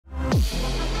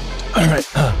Alright.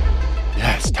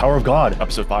 Yes, Tower of God,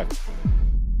 episode 5.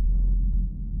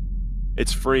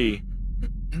 It's free.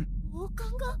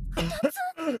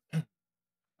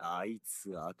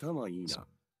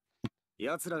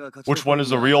 Which one is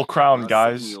the real crown,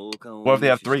 guys? What if they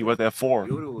have 3? What if they have 4?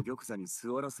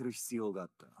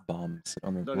 Bombs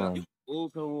on the throne.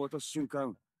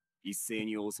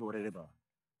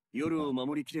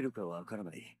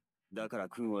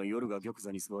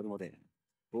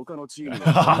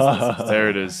 There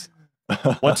it is.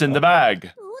 What's in the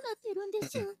bag?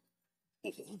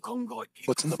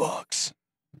 What's in the box?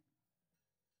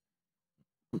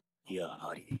 Yeah,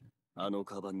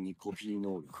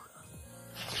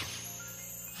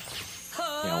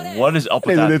 what is up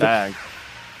with that bag?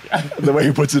 The way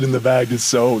he puts it in the bag is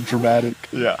so dramatic.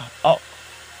 Yeah. Oh.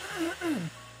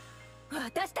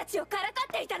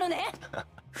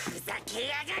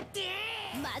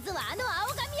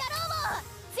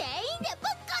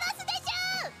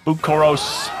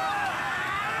 Bukoros.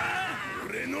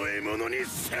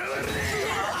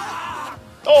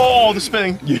 Oh, the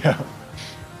spinning. Yeah.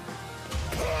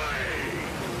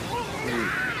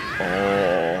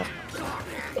 Oh.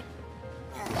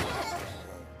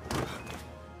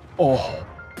 Oh.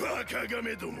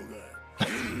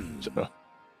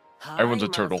 Everyone's a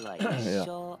turtle. Yeah.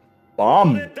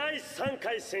 Bomb.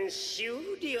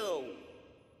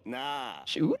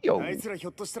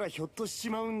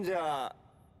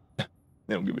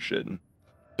 They don't give a shit.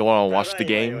 Don't want to watch the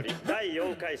game.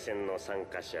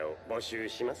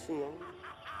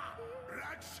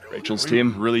 Rachel's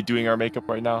team really doing our makeup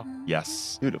right now?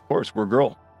 Yes. Dude, of course, we're a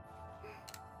girl.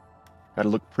 Gotta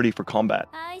look pretty for combat.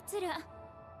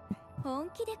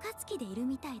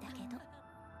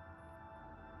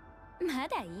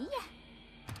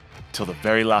 Till the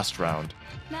very last round.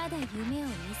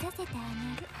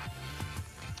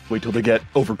 Wait till they get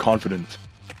overconfident.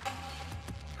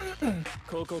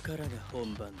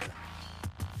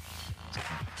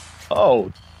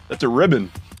 Oh, that's a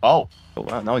ribbon. Oh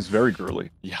wow, now he's very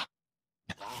girly. Yeah.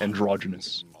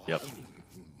 Androgynous. Yep.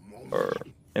 Or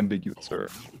ambiguous, or...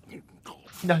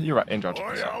 No, you're right,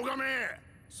 androgynous. Yeah.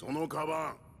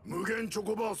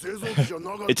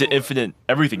 It's an infinite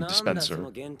everything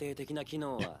dispenser.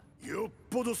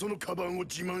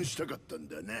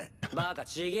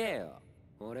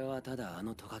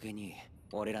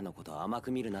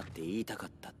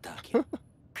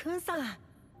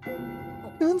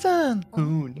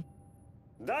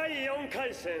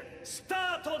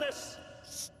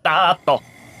 Starto.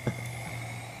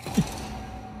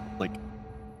 Like,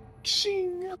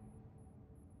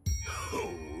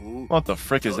 what the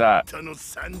frick is that?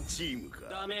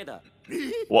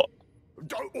 What?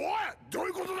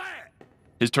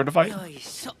 His turn to fight?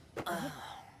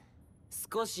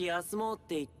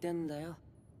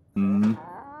 Hmm.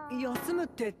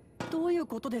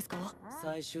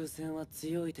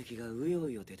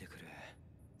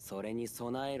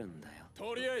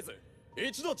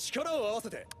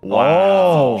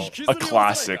 Wow, a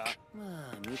classic.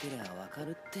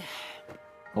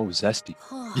 Oh, zesty.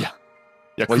 Yeah.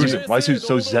 Yeah, why is he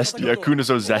so zesty? Yeah, Kuna's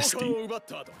so zesty.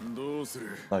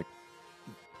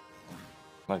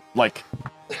 Like,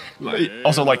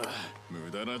 also like.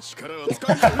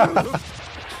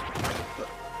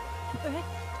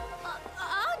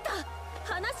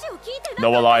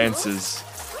 No alliances.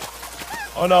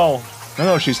 Oh no.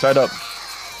 No, she's tied up.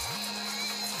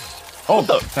 Oh,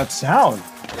 that sound.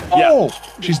 Yeah. Oh,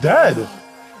 she's dead.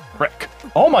 Frick.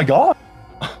 Oh my god.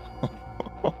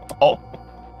 Oh.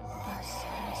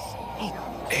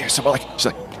 Hey, so like, she's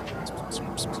like.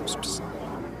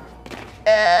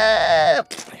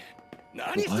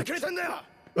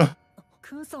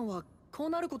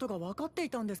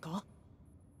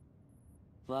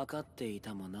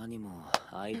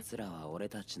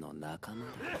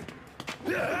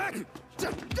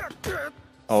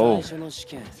 Oh.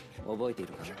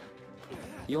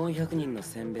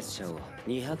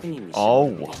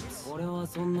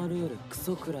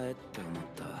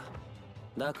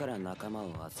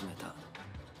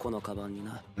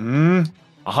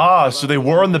 Aha, so they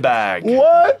were in the bag.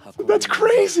 What? That's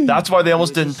crazy. That's why they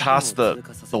almost didn't pass the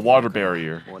water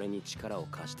barrier.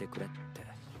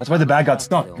 That's why the bag got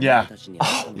stuck. Yeah.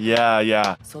 Oh,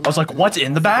 yeah. I was like, what's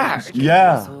in the bag?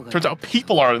 Yeah. Turns out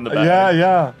people are in the bag.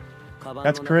 Yeah.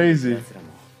 That's crazy.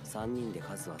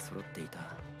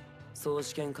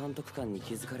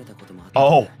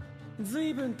 Oh.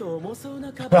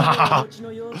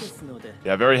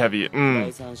 Yeah, very heavy.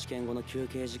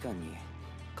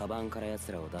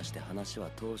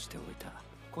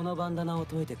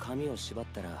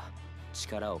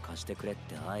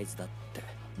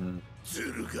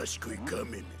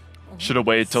 Should have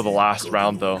waited till the last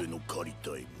round though.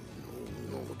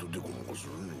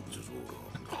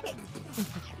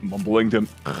 Mumbling to him.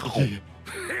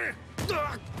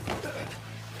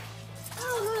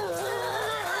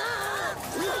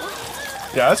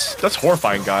 Yeah, that's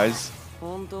horrifying, guys.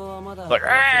 Like,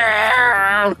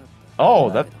 oh,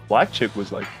 that black chick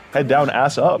was like head down,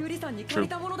 ass up. True.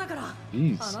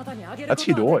 Jeez, that's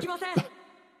Hidoi.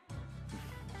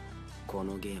 こ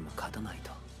のゲーム勝たない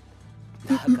と。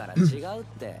だから違うっ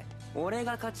て。俺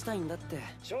が勝ちたいんだって。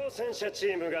挑戦者チ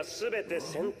ームがすべて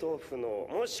戦闘不能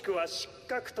もしくは失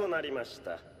格となりまし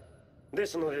た。で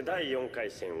すので第4回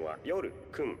戦は夜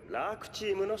君ラークチ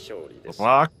ームの勝利です。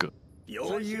ラーク。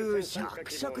余裕しゃ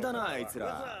くしゃくだなあいつ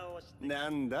ら。な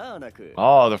んだアナク。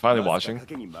Oh, they're finally watching.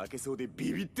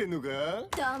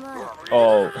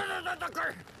 Oh.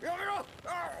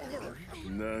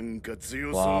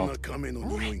 Wow.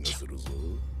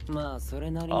 まあそ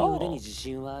れなりに腕に自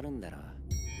信はあるんだろ。ワ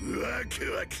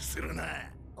クワクするな。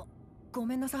ご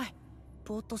めんなさい。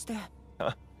ぼーっとして。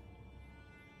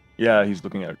Yeah, he's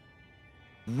looking at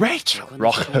Rachel.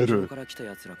 Rocheru.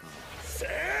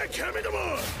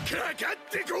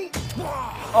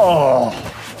 Oh.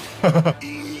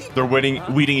 They're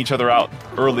weeding each other out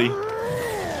early.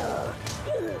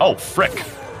 Oh, frick.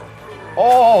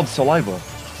 Oh, saliva.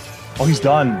 Oh, he's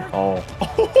done. Oh.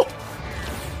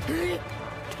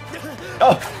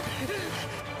 Oh.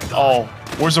 Oh.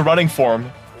 Where's the running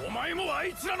form?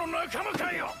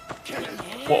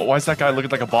 Why is that guy looking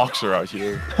like a boxer out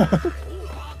here?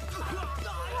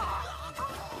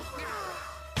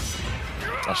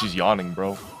 Oh, she's yawning,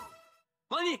 bro.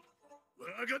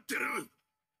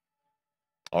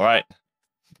 All right.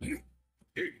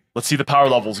 Let's see the power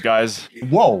levels, guys.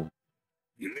 Whoa.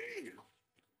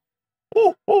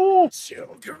 Oh, oh.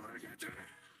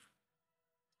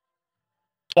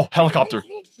 Oh, helicopter.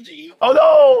 Oh,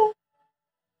 no.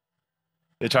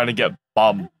 They're trying to get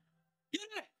bombed.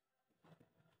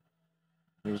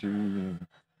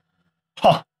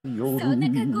 Huh.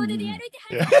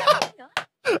 Yeah.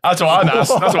 That's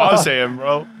what I'm saying,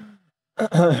 bro.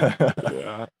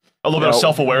 Yeah. A little bit of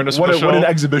self-awareness for the show. What an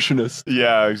exhibitionist.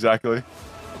 Yeah, exactly.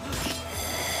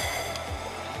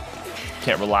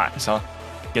 Can't relax, huh?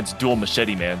 Against dual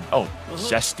machete, man. Oh,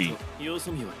 zesty.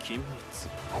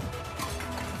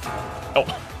 Oh.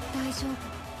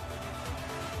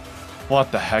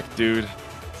 What the heck, dude?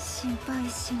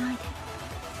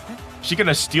 She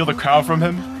gonna steal the crown from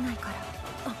him?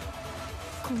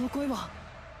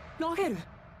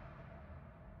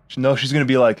 No, she's gonna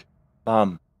be like,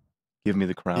 give me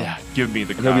the crown. Yeah, give me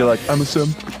the crown. And he'll be like, I'm a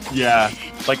simp. Yeah,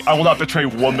 like, I will not betray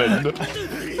woman.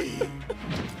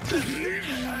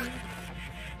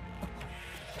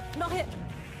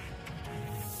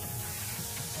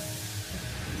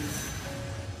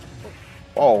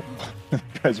 Oh, that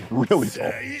guy's really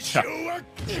tall.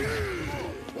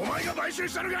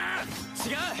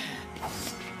 Yeah.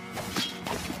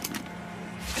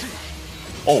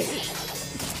 Oh.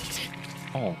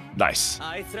 Oh, nice.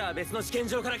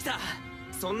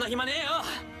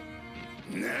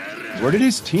 Where did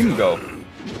his team go?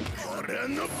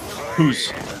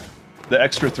 Who's? The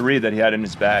extra 3 that he had in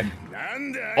his bag.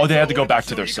 Oh, they had to go back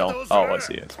to their cell. Oh, I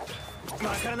see it.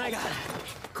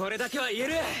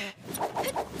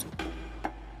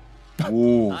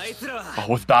 Ooh. Oh,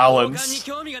 with balance.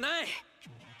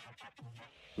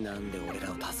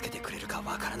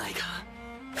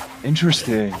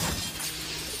 Interesting.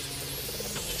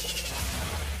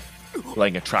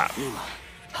 Laying a trap.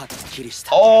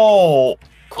 Oh!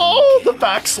 Oh, the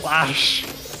backslash.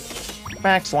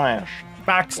 Backslash.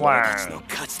 Backslash.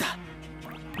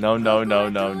 No, no, no,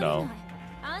 no, no.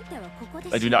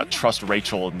 I do not trust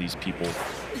Rachel and these people.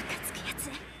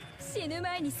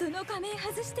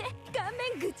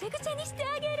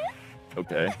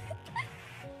 Okay.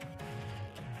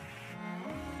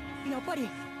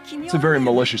 It's a very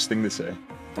malicious thing to say.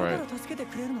 Right.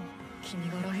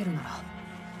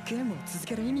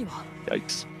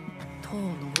 Yikes.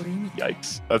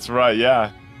 Yikes. That's right,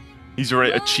 yeah. He's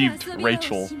already achieved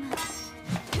Rachel.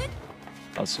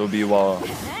 Asobi wa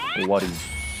owari.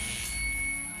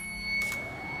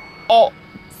 Oh!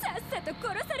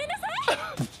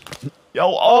 Yo,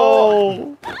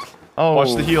 oh! Oh,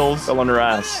 watch the heels. Fell on her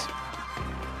ass.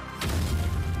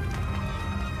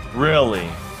 Really?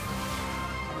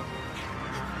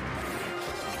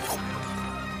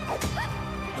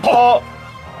 Oh!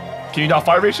 Can you not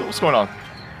fight, Rachel? What's going on?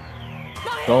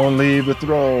 Don't leave the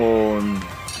throne.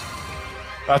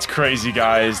 That's crazy,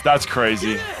 guys. That's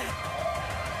crazy.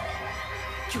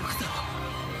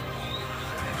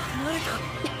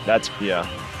 That's, yeah.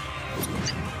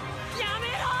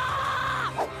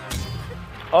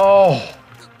 Oh.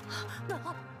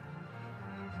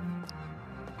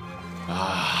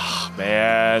 Ah,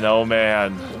 man. Oh,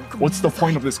 man. What's the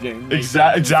point of this game?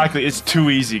 Exactly. It's too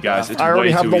easy, guys. It's I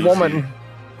already have the easy. woman.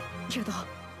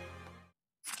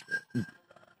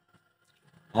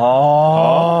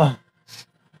 Oh.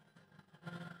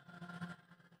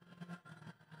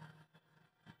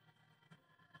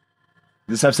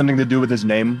 Does this have something to do with his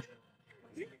name?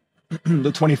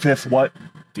 The 25th what?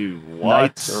 Dude, what?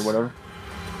 Night or whatever.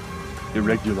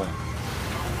 Irregular.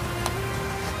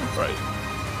 Right.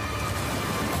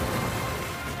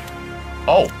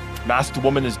 Oh, masked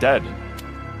woman is dead.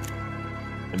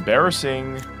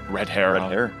 Embarrassing. Red hair.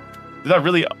 Red hair. Did that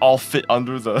really all fit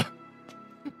under the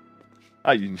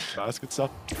mask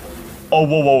itself? Oh,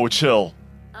 whoa, chill.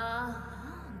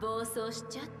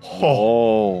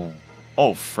 Oh.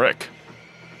 Oh, frick.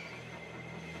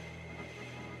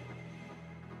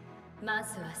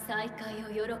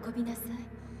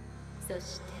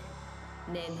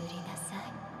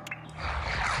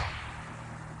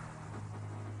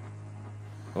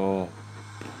 Oh.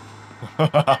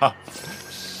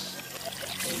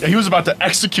 Yeah, he was about to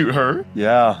execute her.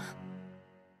 Yeah.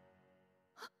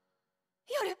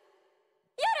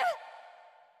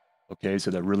 Okay,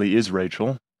 so that really is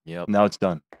Rachel. Yep. Now it's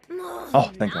done.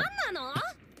 Oh, thank God.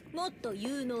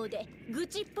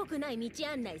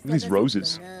 These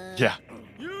roses. Yeah.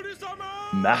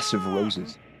 Massive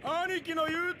roses. Yeah,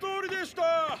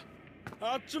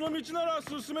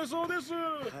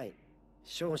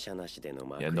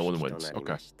 no one wins.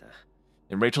 Okay.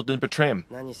 And Rachel didn't betray him.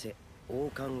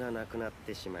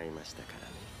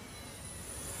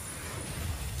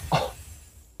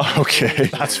 Okay,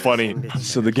 that's funny.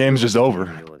 So the game's just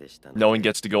over. No one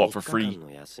gets to go up for free.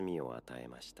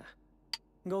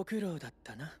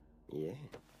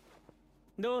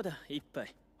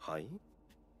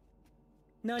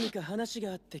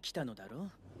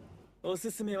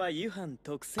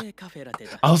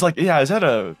 I was like, yeah, is that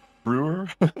a brewer?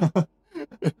 I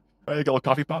get a little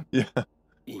coffee pop? Yeah.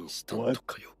 What?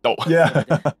 Oh. Yeah.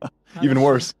 Even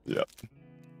worse. Yeah.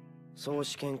 総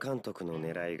試験監督の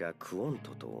狙いがクオン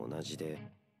トと同じで、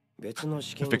別の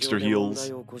試験場 Fixed her で問 heels.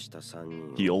 題を起こした3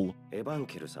人 Heel. をエヴァン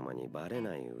ケル様にバレ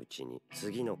ないうちに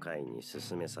次の回に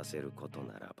進めさせること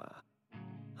ならば、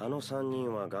あの3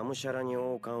人はがむしゃらに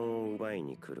王冠を奪い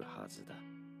に来るはずだ。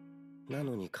な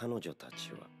のに彼女た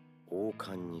ちは王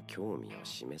冠に興味を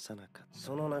示さなかった。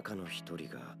その中の一人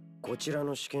がこちら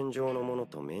の試験場のもの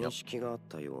と面識があっ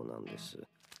たようなんです。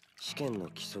 Oh,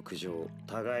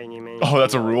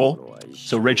 that's a rule?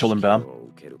 So Rachel and Bam?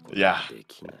 Yeah.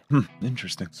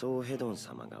 Interesting.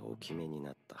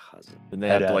 Then they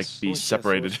had to like be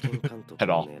separated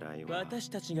at all.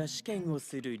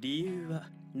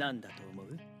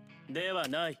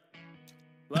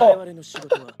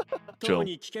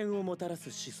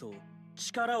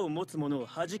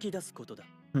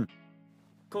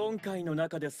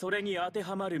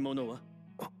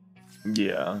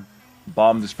 Yeah.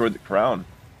 Bomb destroyed the crown.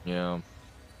 Yeah.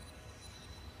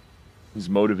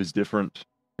 His motive is different.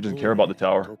 He doesn't care about the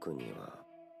tower.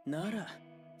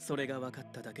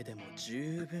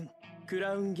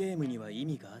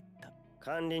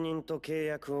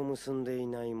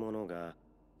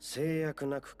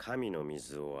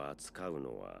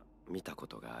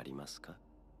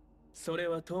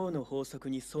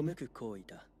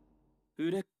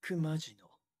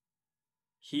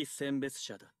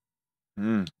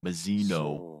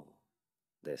 Mazzino.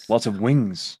 Lots of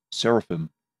wings. Seraphim.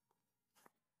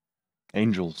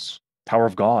 Angels. Tower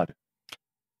of God.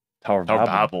 Tower of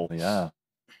Babel. Yeah.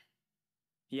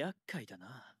 Is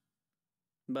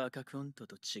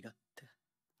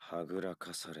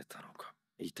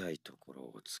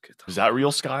that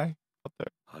real sky? Up there?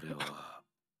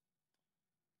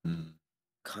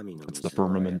 That's the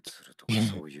firmament.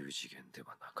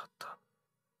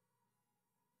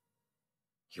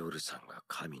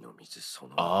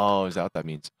 Oh, is that what that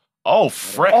means? Oh,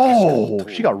 frick! Oh,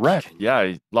 she got wrecked. Yeah,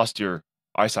 you lost your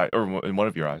eyesight, or in one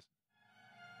of your eyes.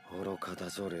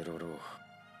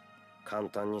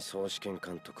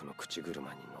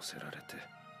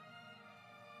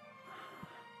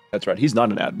 That's right, he's not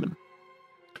an admin.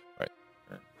 Right.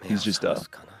 He's just a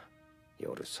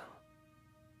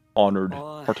honored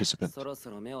participant.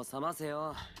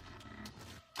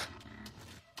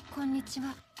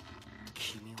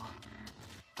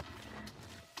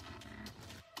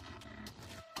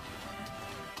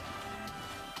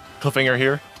 Cliffhanger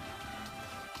here.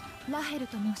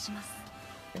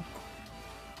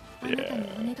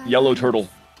 Yeah. Yellow turtle.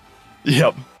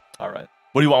 Yep. All right.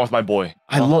 What do you want with my boy?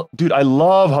 Dude, I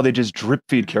love how they just drip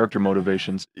feed character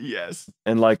motivations. Yes.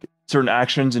 And like certain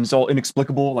actions, and it's all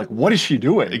inexplicable. Like, what is she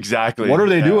doing? Exactly. What are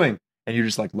they doing? And you're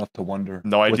just like left to wonder.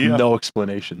 No idea. With no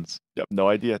explanations. Yep, no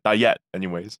idea. Not yet,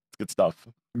 anyways. It's good stuff.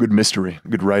 Good mystery.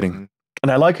 Good writing.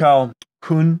 And I like how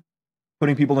Kun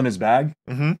putting people in his bag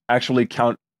actually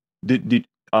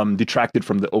detracted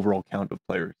from the overall count of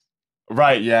players.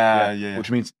 Right, yeah.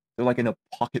 Which means they're like in a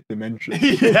pocket dimension.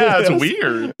 Yeah, it's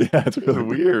weird. Yeah, it's really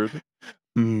weird.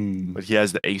 But he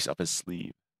has the ace up his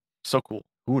sleeve. So cool.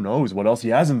 Who knows what else he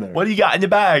has in there? What do you got in your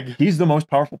bag? He's the most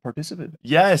powerful participant.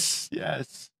 Yes.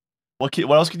 What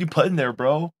else can you put in there,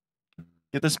 bro?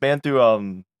 Get this man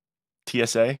through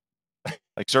TSA.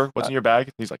 Like, sir, what's in your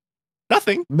bag? He's like,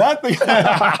 nothing. Nothing.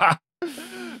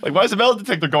 Like, why is the metal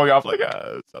detector going off? Like,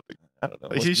 it's nothing. I don't know.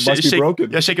 Like, must be broken.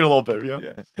 Yeah, shake it a little bit.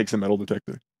 Yeah. Takes a metal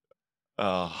detector.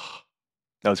 That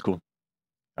was cool.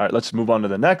 All right, let's move on to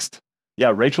the next.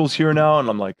 Yeah, Rachel's here now, and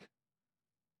I'm like,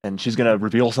 and she's gonna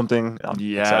reveal something. I'm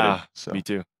excited, so. Me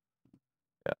too.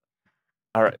 Yeah.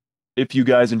 All right. If you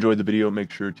guys enjoyed the video,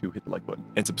 make sure to hit the like button.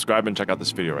 And subscribe and check out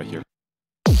this video right here.